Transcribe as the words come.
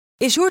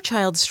Is your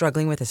child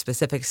struggling with a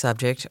specific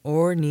subject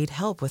or need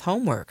help with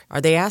homework?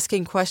 Are they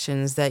asking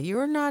questions that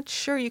you're not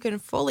sure you can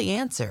fully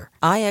answer?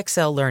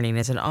 IXL Learning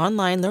is an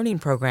online learning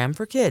program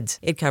for kids.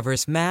 It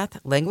covers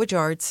math, language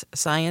arts,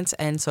 science,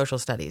 and social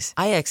studies.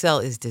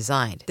 IXL is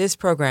designed. This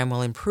program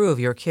will improve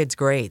your kids'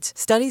 grades.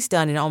 Studies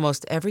done in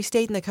almost every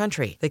state in the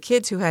country. The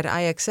kids who had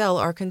IXL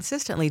are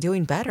consistently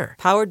doing better.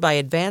 Powered by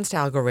advanced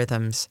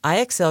algorithms,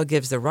 IXL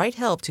gives the right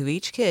help to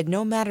each kid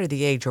no matter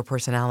the age or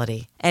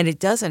personality. And it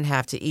doesn't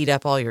have to eat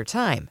up all your time.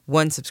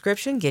 One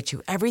subscription gets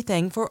you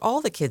everything for all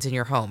the kids in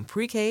your home,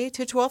 pre-K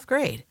to 12th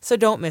grade. So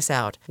don't miss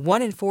out.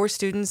 1 in 4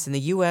 students in the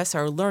U.S.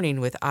 are learning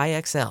with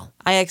IXL.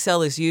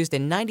 IXL is used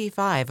in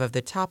 95 of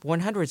the top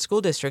 100 school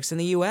districts in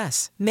the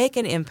U.S. Make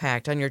an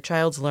impact on your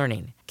child's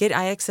learning. Get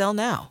IXL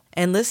now.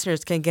 And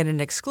listeners can get an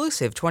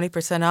exclusive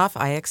 20% off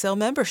IXL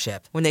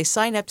membership when they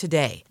sign up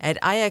today at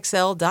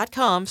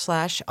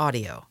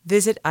IXL.com/audio.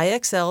 Visit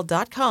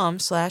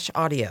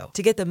IXL.com/audio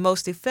to get the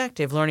most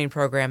effective learning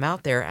program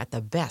out there at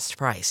the best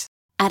price.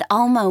 At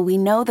Alma, we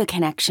know the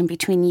connection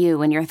between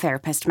you and your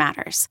therapist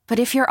matters. But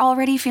if you're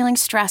already feeling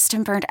stressed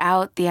and burnt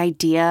out, the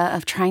idea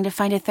of trying to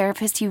find a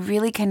therapist you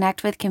really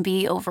connect with can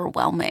be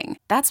overwhelming.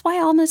 That's why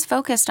Alma's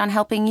focused on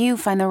helping you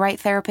find the right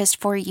therapist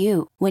for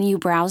you. When you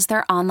browse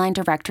their online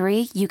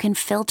directory, you can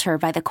filter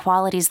by the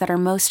qualities that are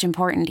most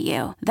important to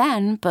you.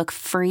 Then book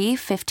free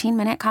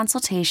 15-minute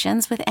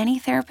consultations with any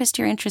therapist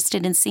you're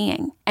interested in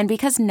seeing. And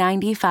because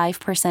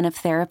 95% of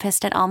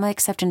therapists at Alma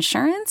accept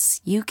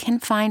insurance, you can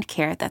find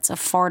care that's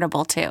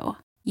affordable too.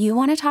 You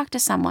want to talk to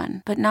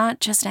someone, but not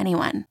just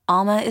anyone.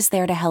 Alma is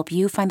there to help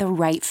you find the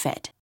right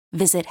fit.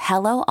 Visit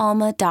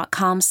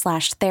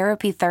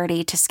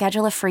helloalma.com/therapy30 to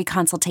schedule a free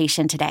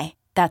consultation today.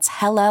 That's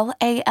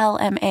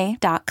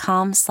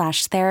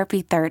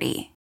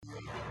helloalma.com/therapy30.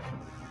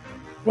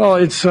 Well,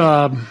 it's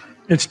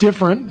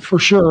different for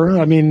sure.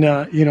 I mean,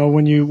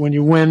 when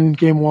you win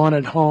game one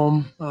at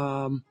home,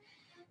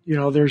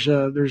 there's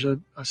a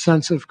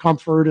sense of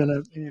comfort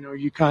and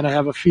you kind of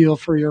have a feel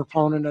for your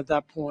opponent at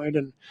that point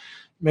and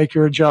make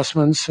your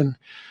adjustments. And,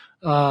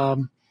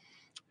 so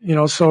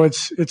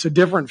it's a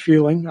different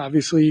feeling.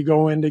 Obviously you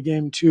go into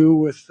game two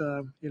with,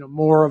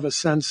 more of a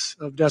sense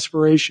of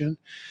desperation.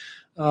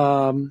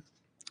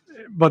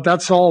 But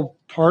that's all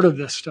part of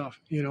this stuff.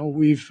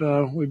 We've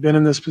been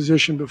in this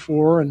position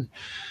before and,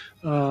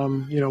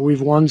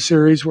 we've won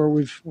series where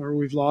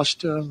we've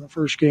lost the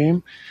first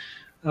game.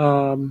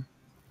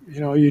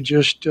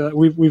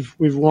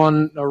 We've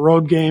won a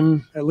road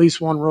game, at least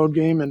one road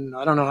game, and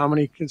I don't know how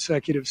many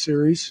consecutive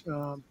series.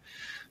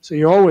 So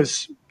you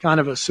always kind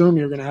of assume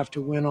you're going to have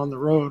to win on the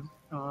road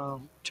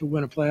to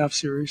win a playoff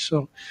series.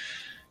 So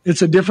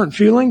it's a different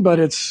feeling, but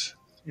it's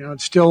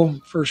still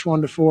first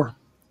 1 to 4.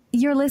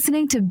 You're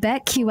listening to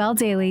BetQL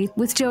Daily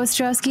with Joe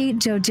Ostrowski,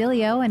 Joe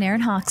Giglio, and Aaron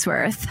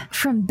Hawksworth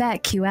from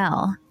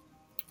BetQL.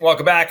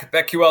 Welcome back.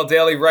 BetQL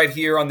Daily right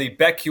here on the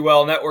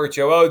BetQL Network.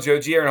 Joe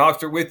G, Aaron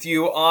Hawksworth with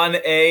you on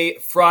a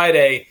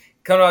Friday.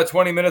 Coming out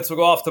 20 minutes, we'll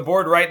go off the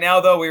board. Right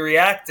now, though, we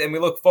react and we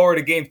look forward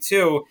to Game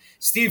 2.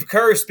 Steve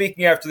Kerr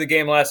speaking after the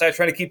game last night,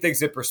 trying to keep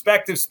things in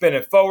perspective, spin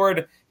it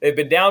forward. They've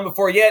been down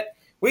before, yet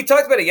we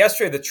talked about it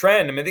yesterday, the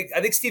trend. I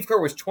think Steve Kerr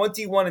was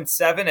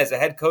 21-7 as a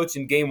head coach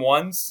in Game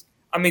 1s.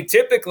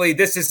 Typically,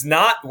 this is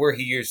not where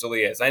he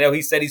usually is. I know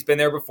he said he's been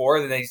there before,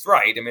 and he's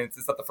right.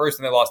 It's not the first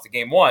time they lost to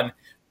Game 1.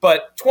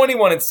 But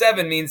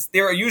 21-7 means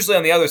they're usually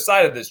on the other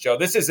side of this, Joe.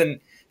 This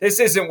isn't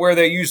where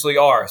they usually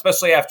are,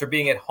 especially after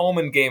being at home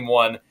in Game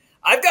 1.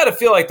 I've got to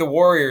feel like the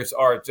Warriors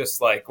are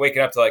just like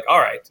waking up to all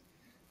right.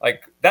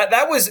 Like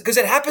that was because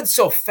it happened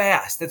so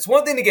fast. It's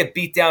one thing to get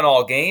beat down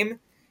all game,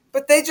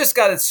 but they just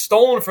got it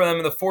stolen from them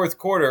in the fourth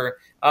quarter.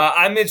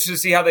 I'm interested to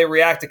see how they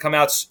react to come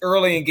out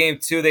early in Game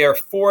 2. They are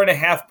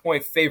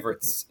 4.5-point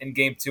favorites in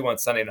Game 2 on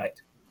Sunday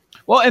night.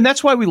 Well, and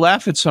that's why we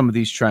laugh at some of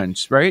these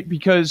trends, right?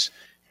 Because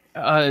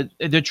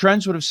the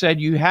trends would have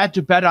said you had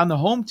to bet on the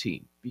home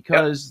team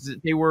because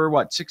they were,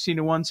 16-1,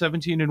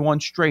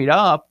 17-1 straight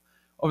up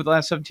over the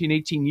last 17,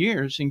 18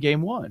 years in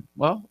Game 1.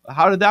 Well,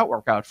 how did that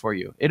work out for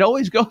you? It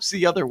always goes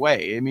the other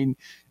way.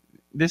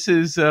 This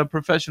is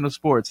professional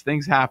sports.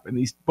 Things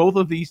happen. Both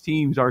of these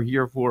teams are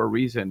here for a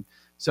reason.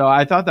 So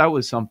I thought that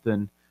was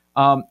something.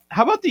 How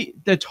about the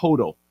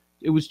total?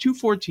 It was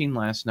 214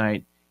 last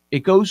night.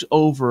 It goes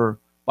over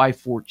by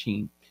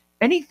 14.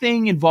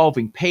 Anything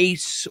involving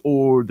pace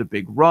or the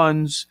big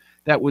runs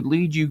that would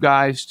lead you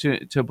guys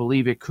to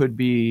believe it could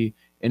be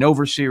an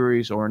over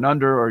series or an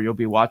under, or you'll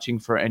be watching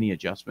for any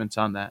adjustments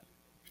on that?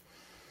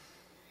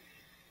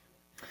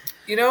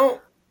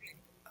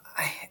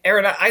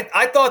 Aaron,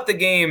 I thought the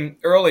game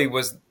early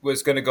was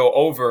going to go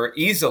over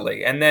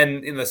easily, and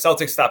then the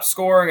Celtics stopped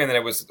scoring, and then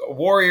it was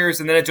Warriors,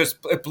 and then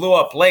it blew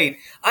up late.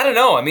 I don't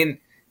know.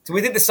 Do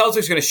we think the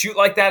Celtics are going to shoot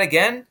like that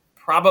again?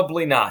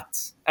 Probably not.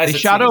 They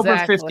shot over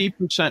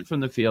 50% from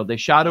the field. They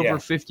shot over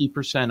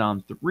 50%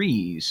 on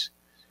threes.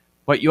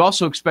 But you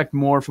also expect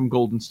more from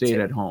Golden State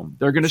at home.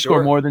 They're going to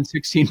score more than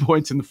 16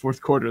 points in the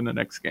fourth quarter in the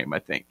next game, I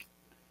think.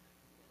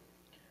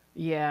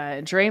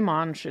 Yeah,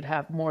 Draymond should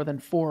have more than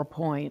 4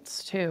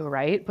 points too,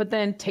 right? But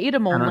then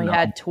Tatum I don't only know.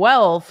 had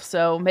 12,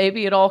 so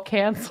maybe it all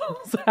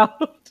cancels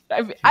out.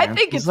 I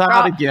think it's Cancels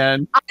out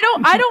again.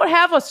 I don't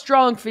have a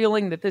strong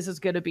feeling that this is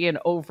going to be an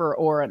over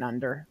or an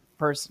under,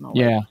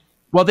 personally. Yeah.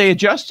 Well, they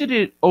adjusted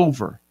it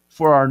over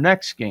for our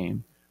next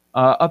game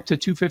up to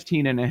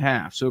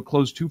 215.5. So it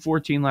closed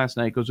 214 last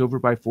night, goes over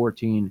by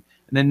 14,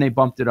 and then they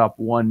bumped it up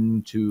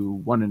 1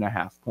 to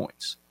 1.5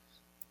 points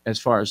as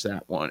far as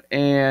that one.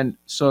 And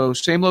so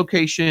same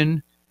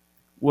location.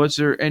 Was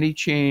there any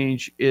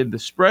change in the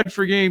spread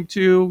for game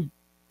 2?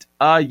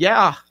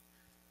 Yeah.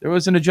 There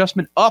was an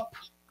adjustment up.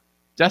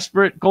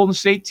 Desperate Golden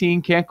State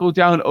team can't go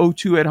down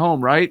 0-2 at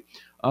home, right?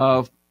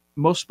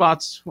 Most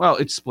spots, well,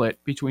 it's split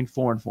between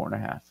 4 and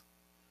 4.5.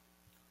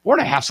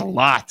 4.5's a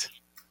lot.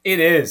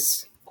 It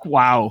is.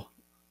 Wow.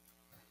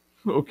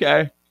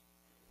 Okay.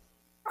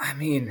 I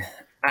mean,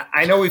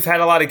 I know we've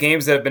had a lot of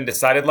games that have been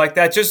decided like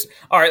that. Just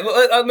all right.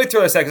 Let me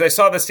throw this out because I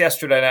saw this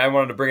yesterday and I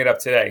wanted to bring it up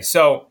today.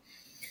 So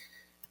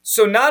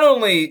not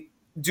only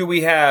do we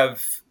have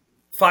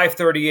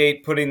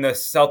 538 putting the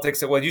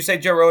Celtics at what did you say,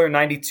 Joe, earlier?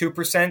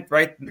 92%,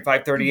 right?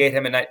 538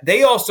 him and 9.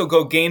 They also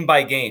go game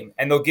by game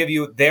and they'll give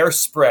you their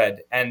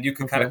spread and you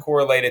can kind of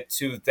correlate it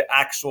to the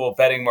actual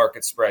betting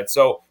market spread.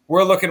 So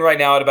we're looking right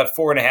now at about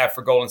 4.5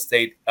 for Golden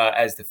State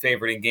as the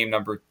favorite in game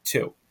number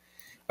 2.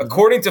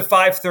 According to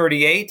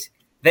 538.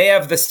 They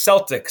have the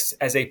Celtics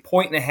as a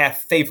 1.5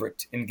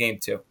 favorite in game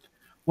 2.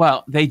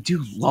 Well, they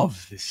do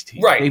love this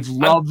team. Right. They've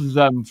loved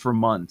them for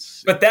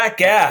months. But that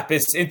gap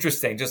is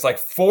interesting. Just like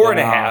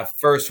 4.5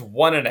 versus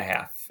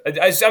 1.5.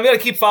 I'm going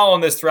to keep following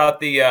this throughout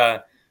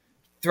the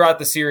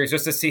series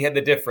just to see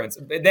the difference.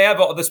 They have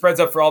all the spreads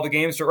up for all the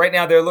games, but right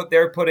now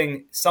they're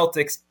putting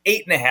Celtics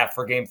 8.5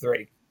 for game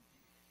 3.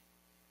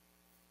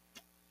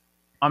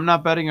 I'm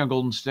not betting on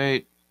Golden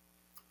State.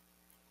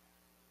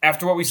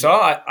 After what we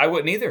saw, I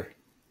wouldn't either.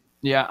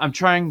 Yeah, I'm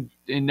trying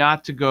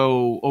not to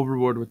go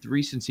overboard with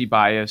recency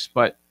bias,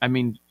 but I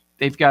mean,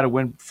 they've got to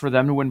win for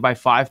them to win by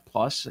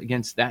 5+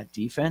 against that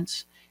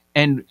defense.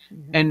 And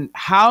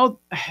how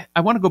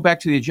I want to go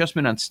back to the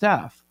adjustment on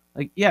Steph.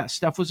 Like, yeah,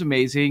 Steph was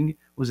amazing.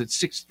 Was it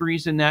 6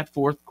 threes in that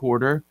fourth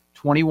quarter,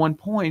 21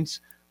 points,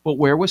 but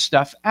where was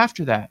Steph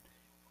after that?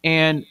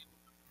 And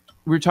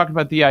we were talking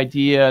about the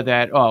idea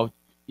that,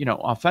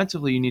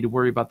 offensively you need to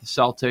worry about the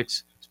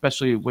Celtics,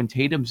 especially when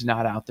Tatum's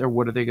not out there.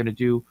 What are they going to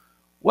do?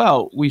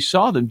 Well, we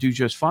saw them do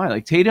just fine.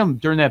 Like Tatum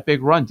during that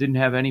big run didn't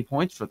have any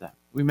points for them.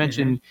 We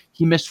mentioned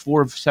he missed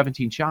 4 of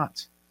 17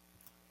 shots.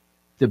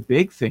 The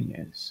big thing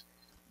is,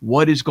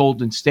 what is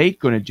Golden State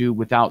going to do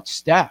without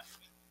Steph?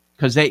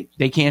 Because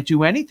they can't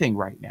do anything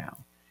right now.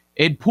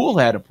 Ed Poole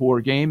had a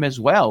poor game as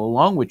well,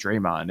 along with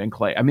Draymond and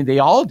Clay. I mean, they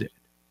all did.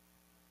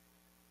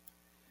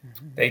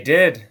 They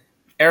did.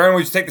 Aaron,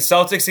 would you take the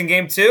Celtics in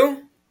game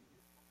 2?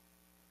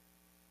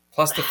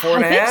 Plus the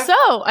 4.5? I think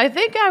so. I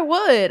think I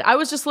would. I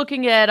was just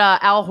looking at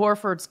Al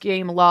Horford's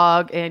game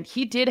log, and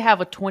he did have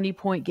a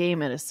 20-point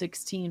game and a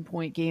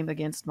 16-point game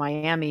against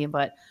Miami,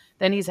 but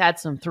then he's had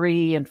some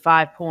 3 and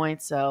 5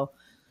 points. So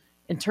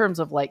in terms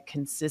of like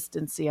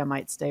consistency, I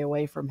might stay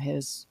away from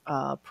his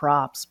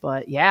props.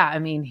 But yeah, I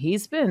mean,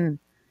 he's been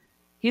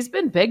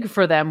big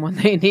for them when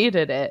they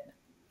needed it.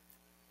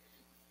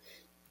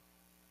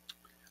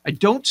 I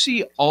don't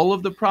see all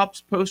of the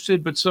props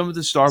posted, but some of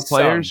the star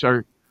players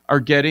are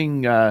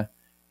getting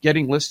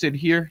listed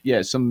here.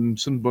 Yeah, some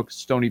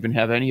books don't even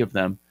have any of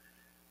them.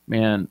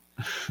 Man.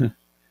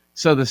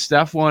 So the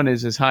Steph one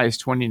is as high as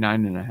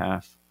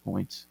 29.5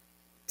 points.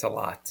 It's a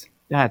lot.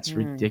 That's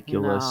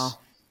ridiculous.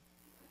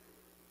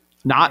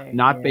 No.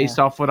 Not based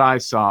off what I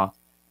saw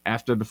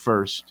after the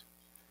first.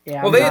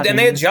 Yeah, well,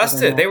 they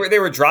adjusted. They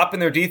were dropping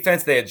their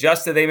defense. They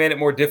adjusted. They made it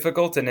more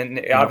difficult, and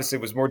then obviously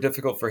it was more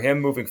difficult for him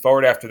moving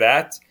forward after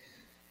that.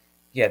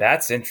 Yeah,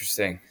 that's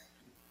interesting.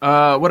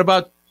 What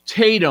about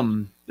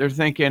Tatum? They're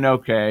thinking,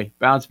 okay,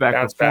 bounce back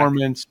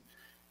performance,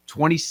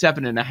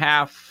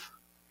 27.5.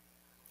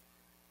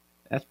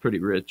 That's pretty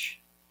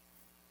rich.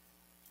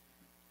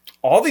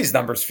 All these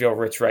numbers feel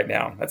rich right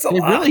now. That's a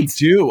lot. They really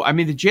do. I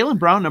mean, the Jaylen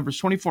Brown number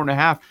is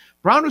 24.5.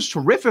 Brown was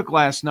terrific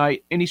last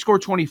night, and he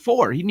scored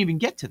 24. He didn't even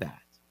get to that.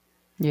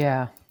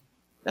 Yeah.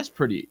 That's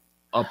pretty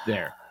up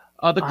there.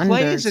 The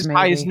Clay is as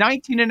high as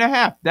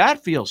 19.5.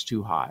 That feels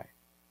too high.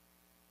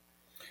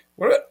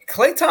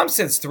 Klay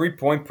Thompson's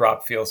 3-point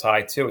prop feels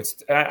high, too.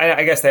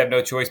 I guess they have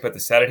no choice but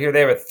to set it here. They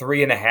have a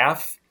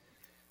 3.5.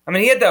 I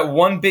mean, he had that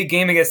one big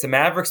game against the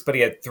Mavericks, but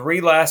he had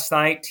 3 last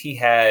night. He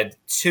had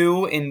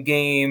 2 in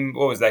game,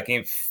 what was that,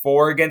 game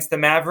 4 against the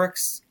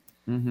Mavericks?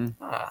 Mm-hmm.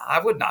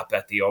 I would not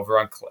bet the over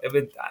on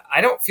Klay.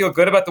 I don't feel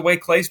good about the way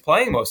Klay's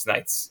playing most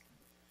nights.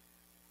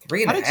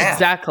 3.5.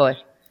 Exactly.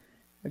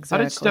 How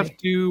did Steph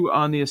do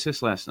on the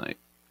assist last night?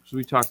 So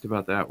we talked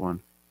about that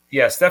one.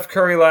 Yeah, Steph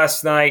Curry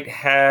last night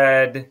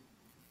had...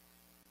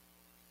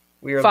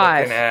 We were 5.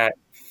 looking at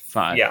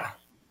 5. Yeah.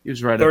 He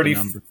was right at the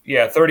number.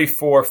 Yeah,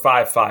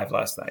 34.55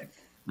 last night.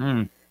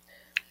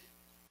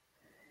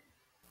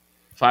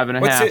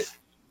 5.5.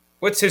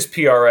 What's his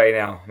PRA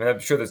now? I mean, I'm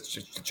sure that's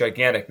just a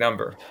gigantic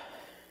number.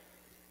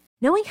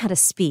 Knowing how to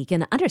speak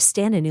and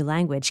understand a new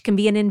language can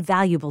be an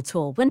invaluable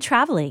tool when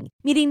traveling,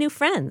 meeting new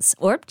friends,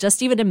 or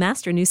just even to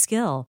master a new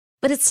skill.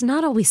 But it's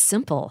not always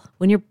simple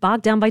when you're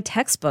bogged down by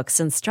textbooks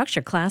and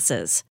structure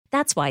classes.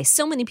 That's why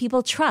so many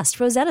people trust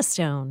Rosetta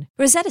Stone.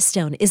 Rosetta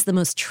Stone is the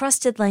most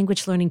trusted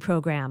language learning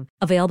program,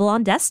 available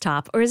on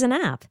desktop or as an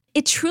app.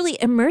 It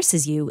truly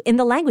immerses you in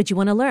the language you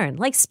want to learn,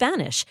 like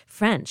Spanish,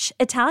 French,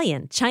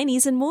 Italian,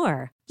 Chinese, and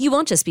more. You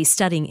won't just be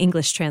studying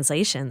English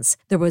translations.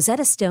 The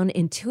Rosetta Stone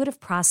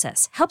intuitive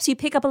process helps you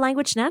pick up a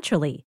language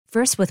naturally,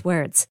 first with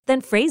words,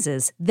 then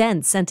phrases,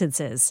 then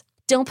sentences.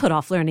 Don't put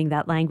off learning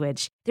that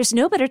language. There's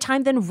no better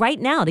time than right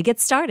now to get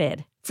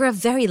started. For a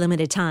very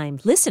limited time,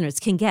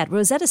 listeners can get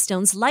Rosetta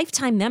Stone's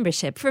lifetime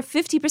membership for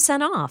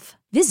 50% off.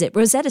 Visit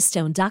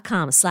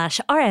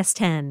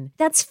rosettastone.com/rs10.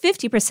 That's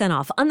 50%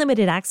 off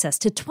unlimited access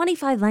to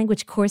 25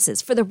 language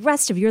courses for the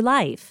rest of your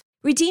life.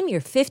 Redeem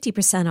your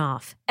 50%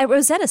 off at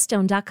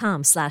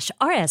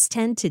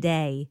rosettastone.com/rs10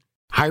 today.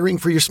 Hiring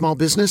for your small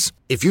business?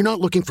 If you're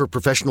not looking for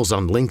professionals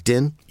on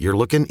LinkedIn, you're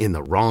looking in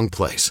the wrong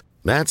place.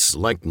 That's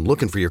like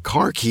looking for your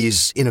car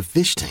keys in a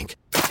fish tank.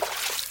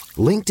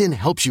 LinkedIn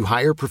helps you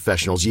hire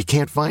professionals you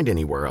can't find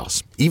anywhere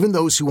else, even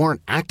those who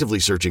aren't actively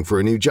searching for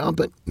a new job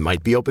but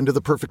might be open to the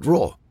perfect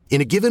role.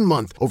 In a given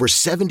month, over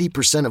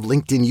 70% of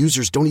LinkedIn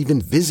users don't even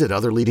visit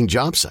other leading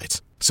job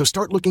sites. So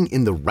start looking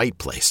in the right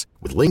place.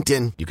 With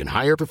LinkedIn, you can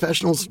hire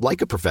professionals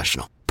like a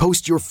professional.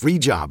 Post your free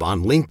job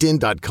on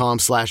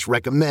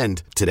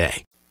linkedin.com/recommend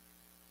today.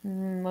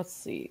 Let's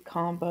see.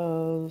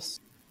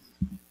 Combos.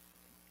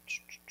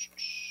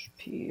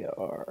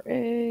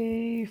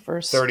 PRA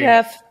for 30.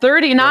 Steph,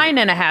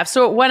 39.5.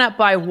 So it went up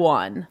by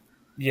 1.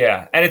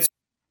 Yeah. And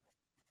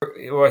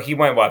he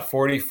went, what,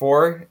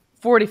 44?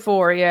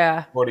 44,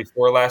 yeah.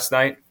 44 last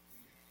night.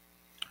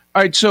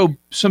 All right, so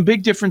some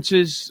big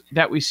differences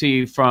that we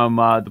see from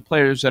the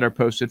players that are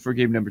posted for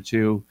game number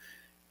 2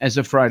 as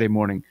of Friday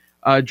morning.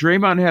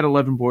 Draymond had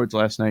 11 boards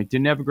last night.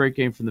 Didn't have a great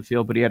game from the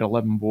field, but he had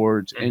 11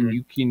 boards, and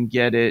you can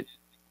get it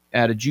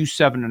at a juice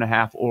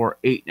 7.5 or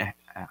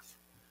 8.5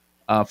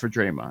 for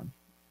Draymond.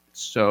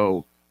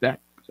 So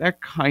that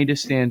kind of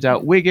stands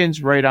out.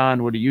 Wiggins right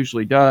on what he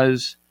usually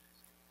does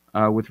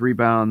with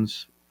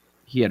rebounds.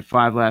 He had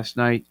 5 last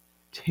night.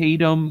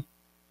 Tatum,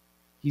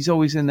 he's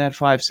always in that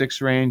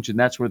 5-6 range, and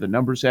that's where the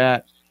number's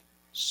at.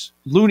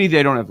 Looney,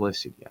 they don't have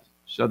listed yet.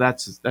 So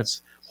that's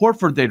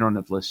Horford, they don't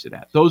have listed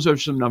at. Those are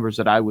some numbers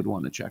that I would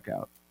want to check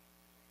out.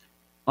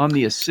 On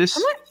the assist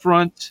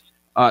front,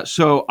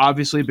 so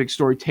obviously a big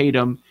story,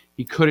 Tatum.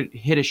 He couldn't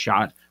hit a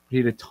shot, but he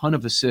had a ton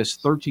of assists,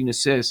 13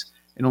 assists,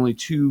 and only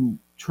 2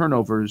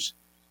 turnovers.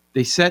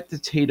 They set the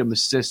Tatum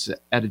assists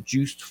at a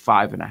juiced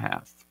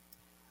 5.5.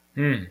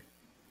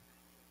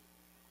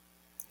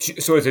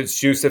 So is it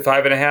juiced at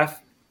 5.5?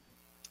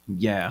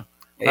 Yeah.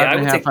 Yeah,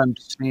 5.5, I'm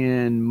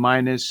seeing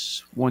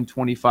minus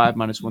 125,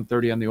 minus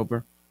 130 on the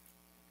over.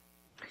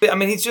 I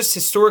mean, he's just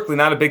historically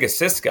not a big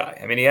assist guy.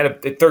 I mean, he had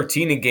a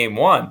 13 in game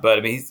 1, but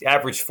I mean, he's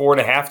averaged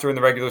 4.5 during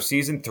the regular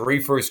season, 3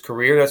 for his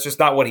career. That's just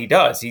not what he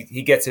does.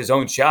 He gets his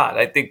own shot.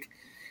 I think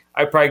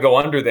I'd probably go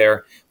under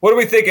there. What are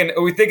we thinking?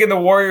 Are we thinking the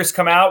Warriors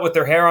come out with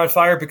their hair on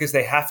fire because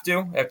they have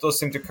to after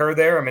listening to Kerr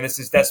there? I mean, this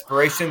is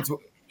desperation.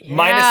 Yeah,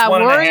 minus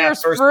 1.5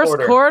 Warriors first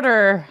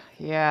quarter.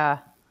 Yeah.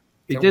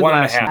 It did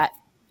last night.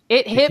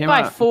 It hit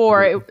by out.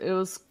 4. It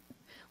was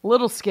a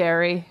little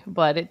scary,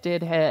 but it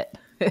did hit.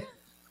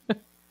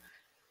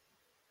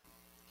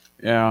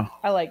 Yeah.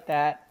 I like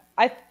that.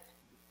 I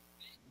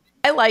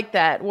like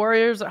that.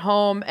 Warriors at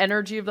home,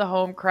 energy of the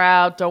home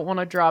crowd, don't want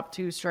to drop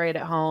 2 straight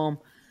at home.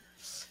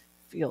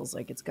 Feels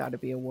like it's got to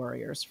be a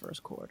Warriors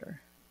first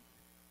quarter.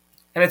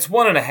 And it's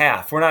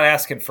 1.5. We're not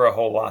asking for a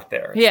whole lot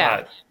there. It's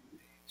not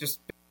just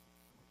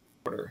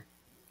quarter.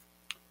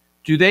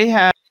 Do they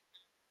have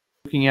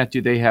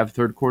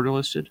third quarter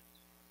listed?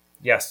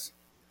 Yes.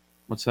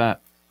 What's that?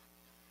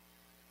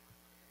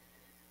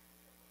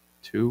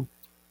 2?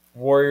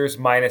 Warriors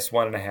minus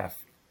 1.5.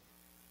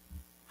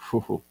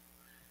 Ooh,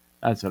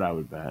 that's what I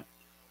would bet.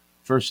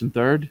 First and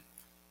third?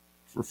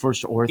 For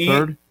first or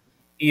third?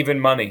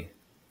 Even money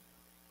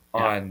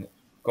on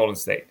Golden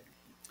State.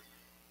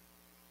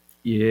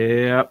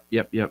 Yep.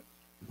 1.5.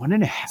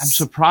 I'm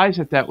surprised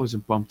that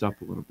wasn't bumped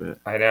up a little bit.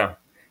 I know.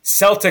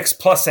 Celtics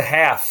plus a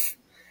half.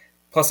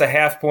 Plus a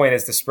half point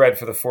is the spread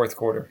for the fourth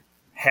quarter.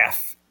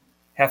 Half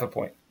a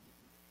point.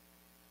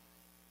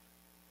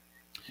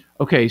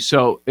 Okay,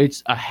 so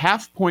it's a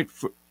half point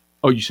for.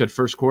 Oh, you said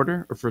first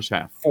quarter or first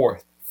half?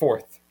 Fourth.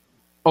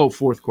 Oh,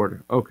 fourth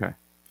quarter. Okay.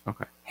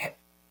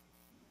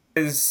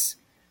 Is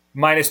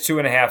minus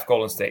 2.5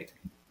 Golden State.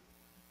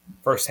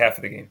 First half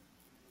of the game.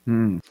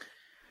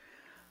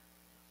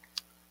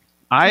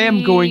 I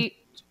am going.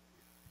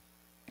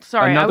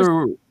 Sorry,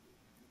 another.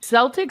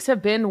 Celtics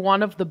have been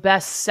one of the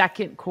best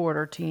second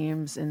quarter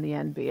teams in the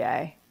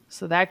NBA,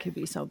 so that could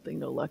be something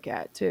to look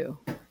at too.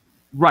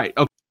 Right.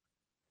 Okay.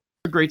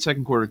 A great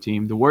second quarter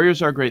team. The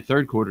Warriors are a great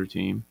third quarter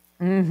team.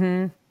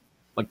 Mm-hmm.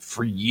 Like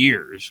for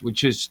years,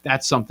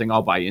 that's something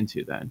I'll buy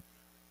into then.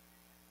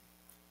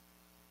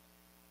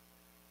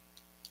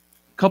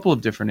 A couple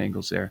of different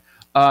angles there.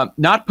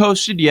 Not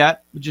posted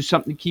yet, but just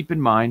something to keep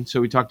in mind.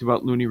 So we talked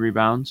about Looney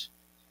rebounds.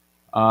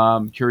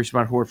 Curious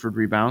about Horford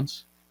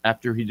rebounds.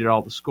 After he did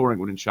all the scoring,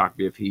 wouldn't shock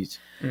me if he's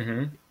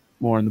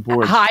more on the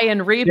board. High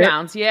in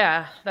rebounds,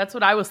 yeah. That's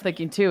what I was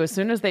thinking too. As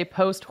soon as they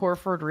post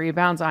Horford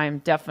rebounds, I am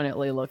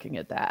definitely looking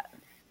at that.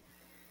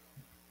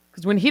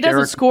 Because when he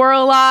doesn't score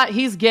a lot,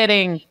 he's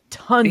getting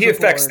tons of He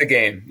affects boards. the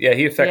game. Yeah,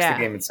 he affects the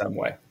game in some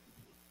way.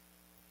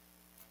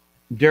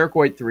 Derek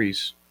White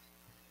threes.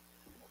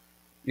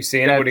 You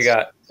seeing it? What do you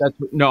got?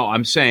 No,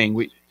 I'm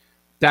saying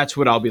that's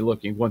what I'll be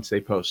looking once they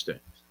post it.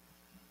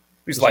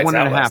 He's lights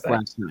 1.5 out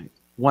last night.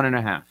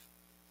 1.5.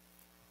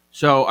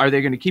 So are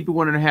they going to keep it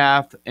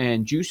 1.5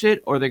 and juice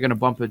it, or are they going to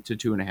bump it to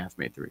 2.5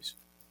 made threes?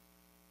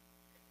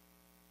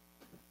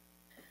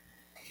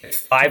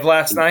 5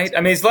 last night.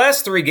 I mean, his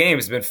last 3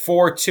 games have been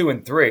 4, 2,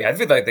 and 3. I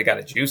feel like they got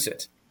to juice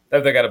it.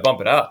 They got to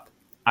bump it up.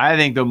 I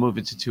think they'll move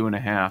it to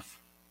 2.5.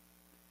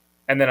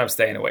 And then I'm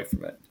staying away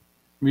from it.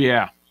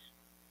 Yeah.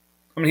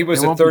 I mean, he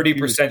was a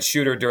 30%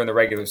 shooter during the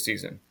regular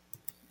season.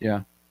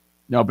 Yeah.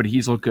 No, but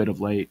he's looked good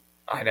of late.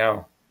 I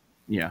know.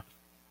 Yeah.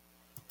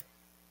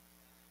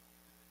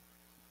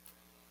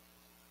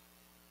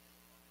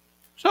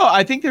 So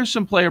I think there's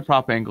some player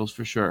prop angles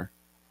for sure.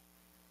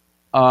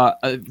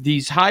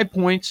 These high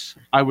points,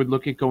 I would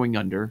look at going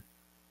under.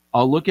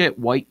 I'll look at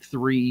White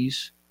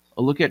threes.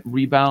 I'll look at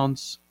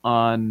rebounds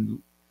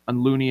on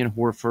Looney and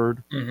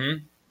Horford.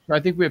 Mm-hmm. So I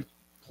think we have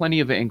plenty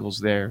of angles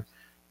there.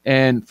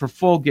 And for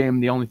full game,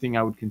 the only thing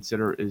I would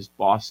consider is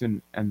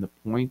Boston and the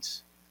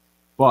points.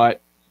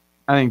 But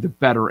I think the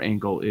better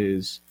angle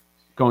is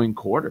going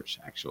quarters,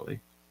 actually,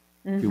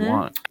 if you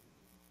want.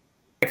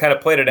 I kind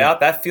of played it out.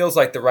 That feels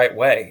like the right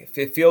way.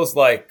 It feels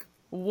like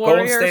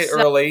Golden State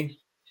early.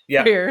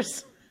 Yeah.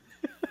 Warriors.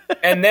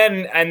 and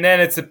then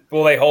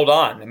will they hold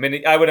on? I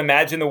mean, I would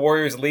imagine the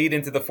Warriors lead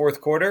into the fourth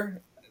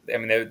quarter. I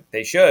mean,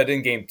 they should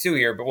in game 2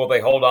 here, but will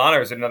they hold on,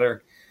 or is it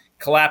another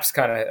collapse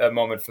kind of a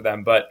moment for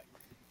them? But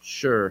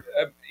sure.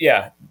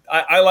 Yeah,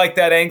 I like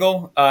that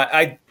angle.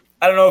 I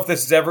don't know if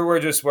this is everywhere,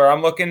 just where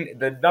I'm looking.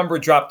 The number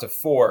dropped to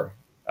 4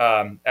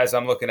 as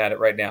I'm looking at it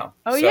right now.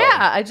 Oh, so,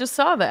 yeah, I just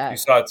saw that. You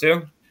saw it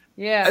too?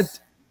 Yeah.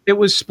 It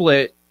was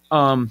split.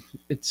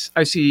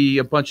 I see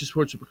a bunch of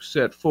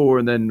sportsbooks at 4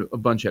 and then a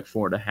bunch at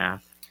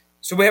 4.5.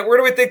 So where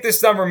do we think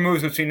this number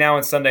moves between now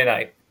and Sunday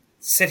night?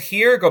 Sit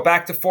here, go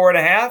back to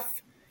 4.5,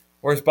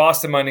 or is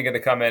Boston money going to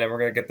come in and we're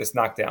going to get this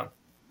knocked down?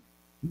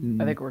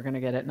 I think we're going to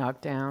get it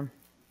knocked down.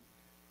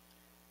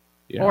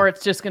 Yeah. Or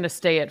it's just going to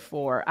stay at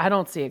 4. I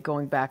don't see it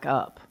going back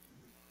up.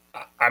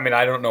 I mean,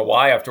 I don't know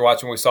why. After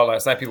watching what we saw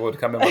last night, people would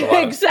come in with a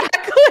lot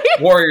exactly.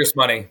 of Warriors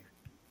money.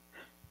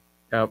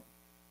 Yep.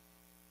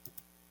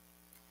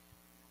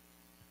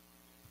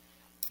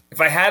 If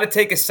I had to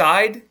take a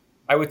side,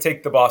 I would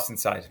take the Boston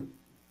side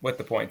with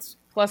the points.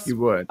 Plus, you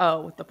would.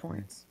 Oh, with the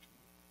points.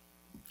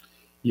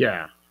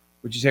 Yeah.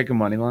 Would you take a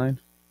money line?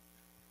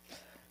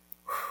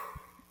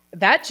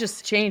 That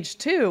just changed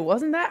too.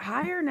 Wasn't that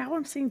higher? Now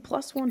I'm seeing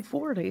plus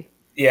 140.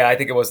 Yeah, I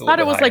think it was a little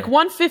bit I thought it was higher. like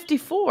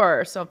 154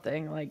 or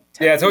something. Like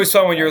yeah, it's always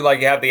fun when you're like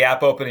you have the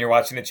app open and you're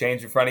watching it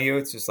change in front of you.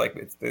 It's just like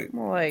it's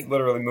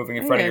literally moving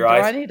in front of your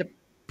eyes. Do I need to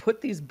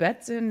put these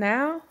bets in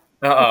now?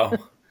 Uh-oh.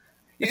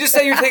 You just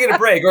say you're taking a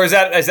break, or is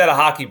that a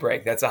hockey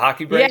break? That's a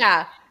hockey break?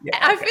 Yeah. Okay.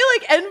 I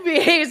feel like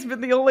NBA has been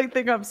the only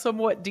thing I'm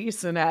somewhat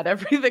decent at.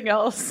 Everything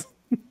else,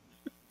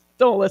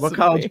 don't listen What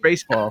college to me.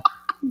 baseball?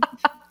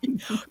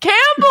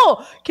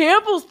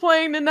 Campbell's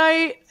playing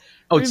tonight.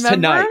 Oh, it's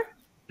Remember? tonight.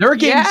 There are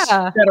games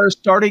that are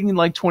starting in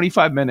like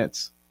 25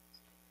 minutes.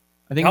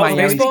 I think College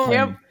Miami's baseball?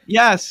 playing.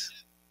 Yes.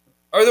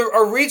 Are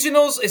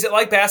regionals? Is it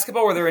like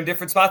basketball where they're in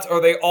different spots, or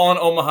are they all in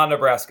Omaha,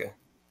 Nebraska?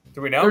 Do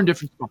we know? They're in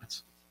different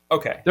spots.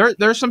 Okay. There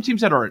are some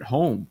teams that are at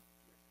home.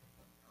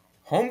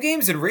 Home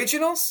games and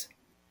regionals?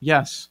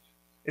 Yes.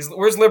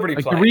 Where's Liberty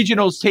like playing? The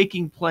regionals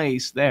taking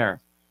place there.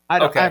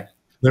 Okay.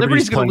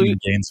 Liberty's playing in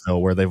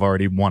Gainesville, where they've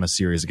already won a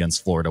series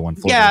against Florida when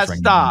Florida was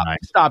ranked number 9.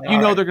 Stop. You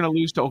know they're going to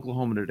lose to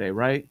Oklahoma today,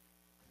 right?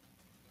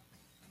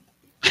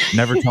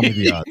 Never tell me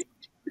the odds.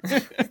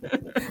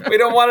 We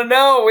don't want to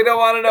know.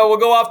 We'll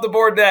go off the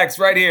board next,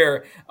 right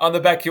here on the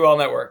BetQL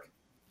Network.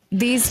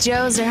 These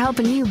Joes are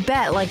helping you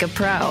bet like a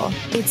pro.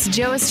 It's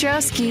Joe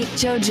Ostrowski,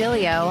 Joe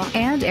Giglio,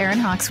 and Aaron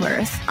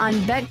Hawksworth on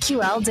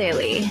BetQL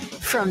Daily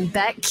from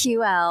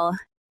BetQL.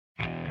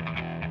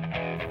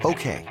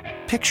 Okay,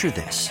 picture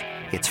this.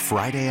 It's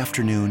Friday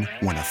afternoon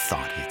when a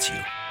thought hits you.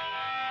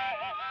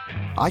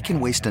 I can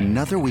waste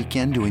another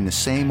weekend doing the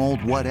same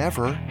old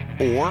whatever,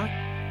 or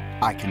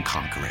I can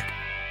conquer it.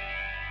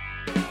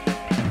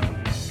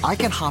 I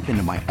can hop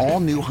into my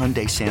all-new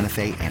Hyundai Santa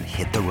Fe and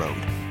hit the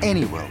road.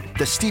 Any road.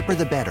 The steeper,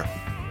 the better.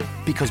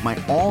 Because my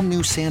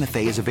all-new Santa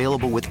Fe is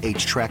available with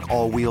H-Track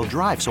all-wheel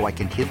drive, so I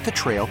can hit the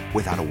trail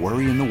without a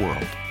worry in the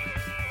world.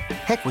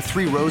 Heck, with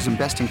 3 rows and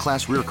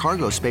best-in-class rear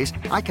cargo space,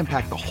 I can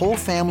pack the whole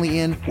family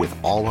in with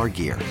all our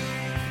gear.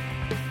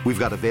 We've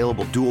got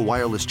available dual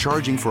wireless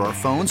charging for our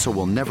phones, so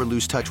we'll never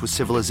lose touch with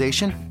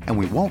civilization, and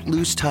we won't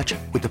lose touch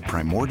with the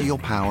primordial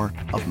power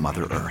of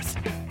Mother Earth.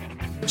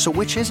 So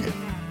which is it?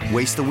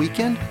 Waste the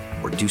weekend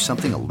or do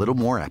something a little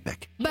more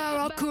epic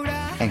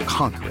and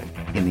conquer it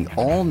in the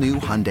all-new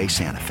Hyundai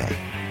Santa Fe.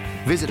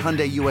 Visit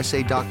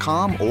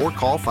HyundaiUSA.com or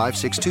call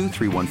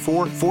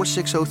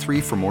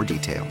 562-314-4603 for more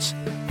details.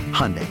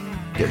 Hyundai,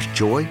 there's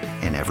joy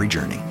in every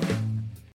journey.